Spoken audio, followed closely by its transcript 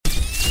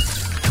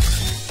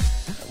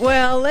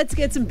Well, let's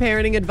get some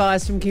parenting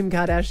advice from Kim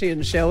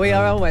Kardashian, shall we?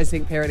 I always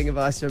think parenting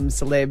advice from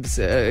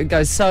celebs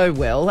goes so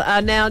well.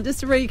 Now, just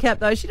to recap,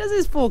 though, she does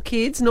have 4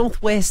 kids.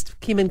 Northwest,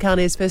 Kim and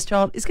Kanye's first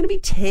child, is going to be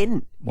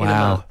 10.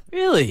 Wow.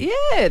 Really?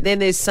 Yeah. Then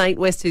there's Saint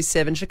West, who's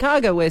 7,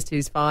 Chicago West,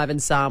 who's 5, and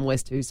Psalm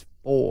West, who's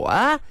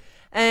 4.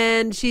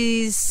 And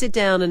she's sit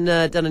down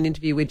and done an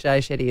interview with Jay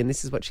Shetty, and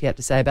this is what she had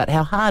to say about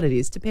how hard it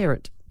is to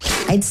parent.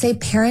 I'd say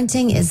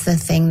parenting is the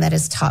thing that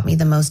has taught me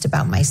the most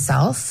about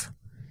myself.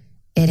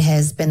 It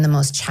has been the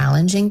most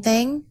challenging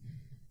thing.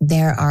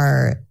 There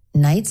are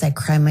nights I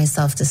cry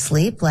myself to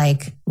sleep,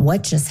 like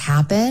what just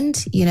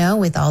happened,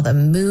 with all the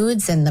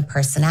moods and the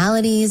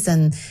personalities,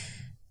 and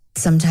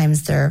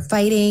sometimes they're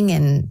fighting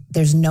and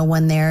there's no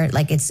one there.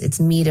 Like it's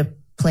me to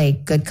play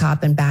good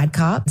cop and bad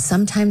cop.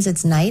 Sometimes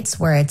it's nights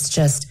where it's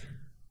just,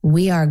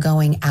 we are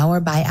going hour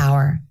by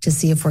hour to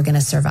see if we're going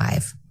to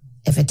survive.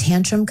 If a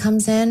tantrum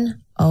comes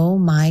in, oh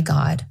my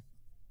God,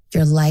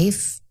 your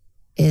life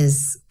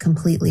is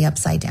completely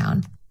upside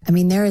down. I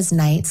mean, there is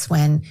nights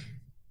when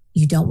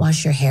you don't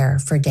wash your hair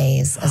for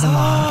days as a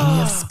mom and you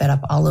have spit up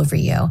all over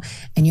you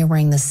and you're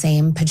wearing the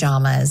same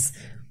pajamas,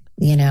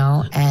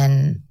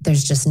 and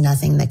there's just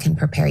nothing that can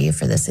prepare you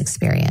for this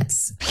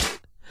experience.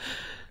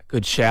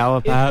 Good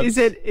shower, perhaps.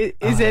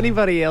 Is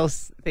anybody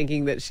else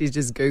thinking that she's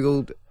just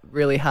Googled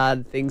really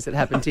hard things that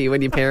happen to you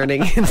when you're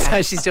parenting, and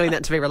so she's doing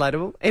that to be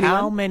relatable? Anyone?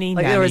 How many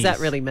nannies? Or is that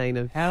really mean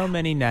of? How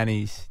many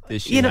nannies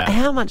does she have?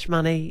 How much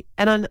money?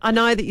 And I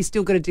know that you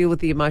still got to deal with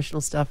the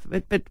emotional stuff,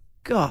 but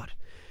God,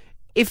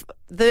 if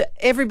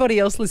everybody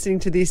else listening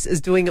to this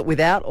is doing it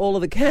without all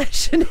of the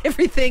cash and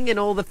everything and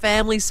all the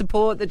family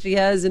support that she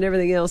has and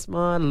everything else,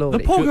 my Lord. The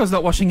poor girl's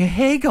not washing her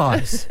hair,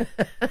 guys.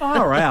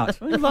 Far out.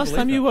 When was the last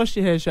time you washed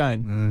your hair,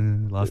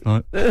 Shane? Last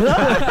night.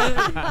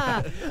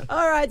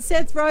 All right,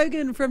 Seth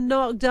Rogen from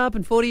Knocked Up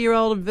and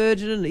 40-year-old and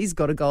virgin, and he's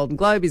got a Golden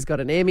Globe, he's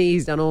got an Emmy,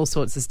 he's done all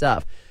sorts of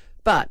stuff.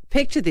 But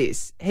picture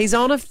this, he's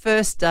on a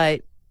first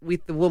date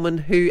with the woman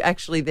who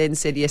actually then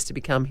said yes to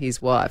become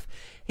his wife.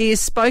 He has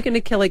spoken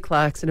to Kelly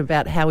Clarkson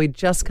about how he'd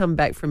just come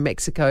back from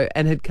Mexico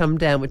and had come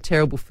down with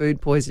terrible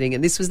food poisoning,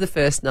 and this was the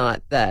first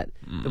night that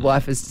the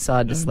wife has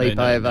decided to sleep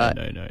over.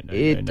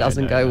 It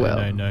doesn't go well.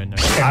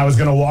 I was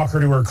going to walk her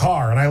to her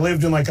car, and I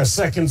lived in like a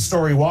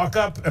second-story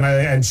walk-up,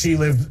 and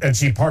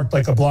she parked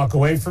like a block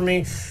away from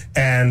me,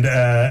 and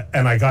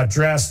I got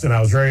dressed, and I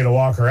was ready to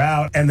walk her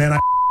out, and then I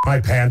my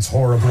pants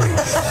horribly.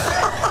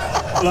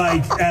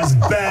 Like, as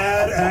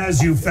bad as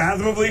you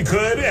fathomably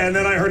could. And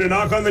then I heard a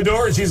knock on the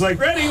door, and she's like,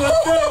 ready,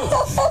 let's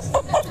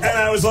go. And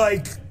I was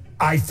like,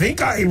 I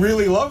think I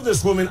really love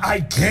this woman. I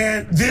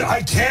can't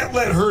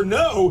let her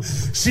know.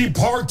 She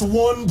parked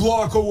 1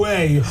 block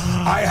away.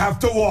 I have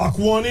to walk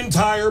 1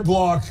 entire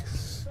block,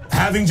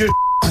 having just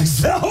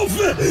myself.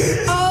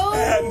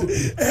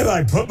 And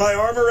I put my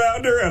arm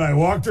around her and I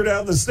walked her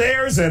down the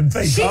stairs, and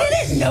thank God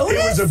didn't notice?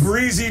 It was a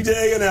breezy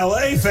day in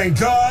LA, thank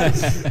God.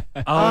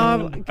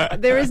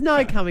 There is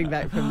no coming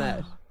back from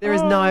that. There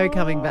is no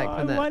coming back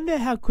from that. I wonder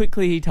how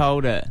quickly he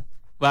told her.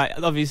 Well,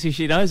 obviously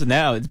she knows it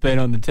now. It's been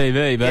on the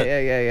TV, but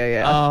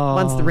Yeah.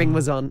 Once the ring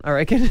was on, I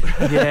reckon.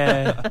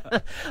 Yeah.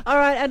 All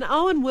right, and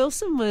Owen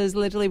Wilson was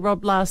allegedly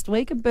robbed last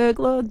week. A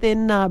burglar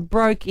then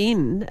broke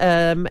in,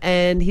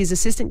 and his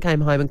assistant came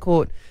home and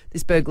caught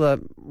this burglar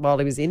while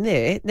he was in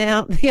there.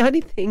 Now, the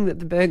only thing that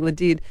the burglar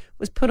did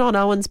was put on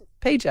Owen's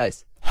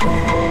PJs.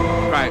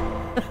 Great.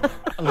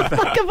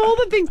 Like, of all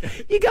the things,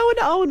 you go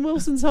into Owen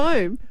Wilson's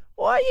home,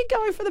 why are you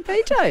going for the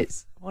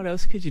PJs? What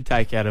else could you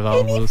take out of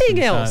Owen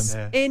Wilson's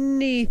home?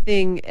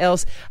 Anything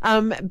else.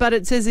 But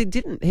it says he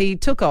didn't. He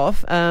took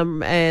off,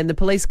 and the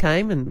police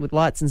came and with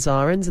lights and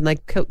sirens, and they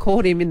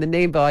caught him in the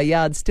nearby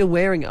yard still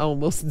wearing Owen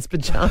Wilson's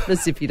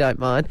pajamas, if you don't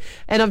mind.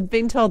 And I've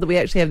been told that we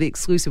actually have the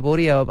exclusive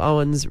audio of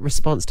Owen's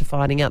response to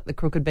finding out the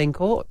crook had been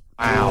caught.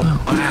 Wow.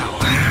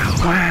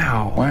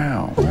 Wow.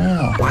 Wow.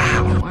 Wow.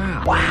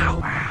 Wow.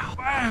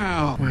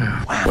 Wow. Wow.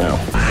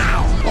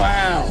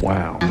 Wow.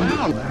 Wow. Wow.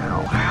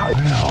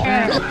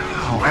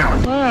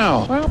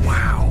 Wow.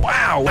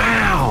 Wow. Wow.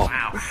 Wow.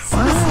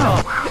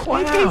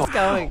 It keeps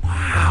going.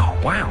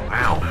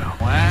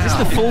 Is this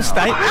the full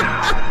statement?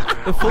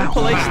 The full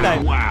police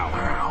statement?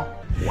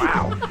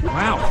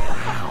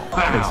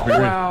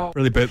 It's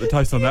really burnt the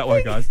toast on that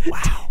one, guys.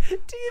 Wow.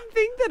 Do you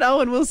think that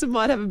Owen Wilson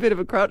might have a bit of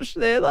a crotch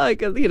there? Like,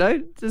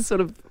 just sort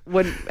of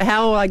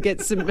how I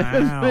get some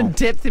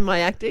depth in my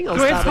acting? Do we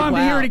have time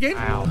to hear it again?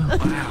 No,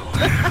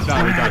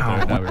 we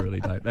don't. No, we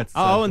really don't.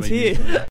 Owen's here.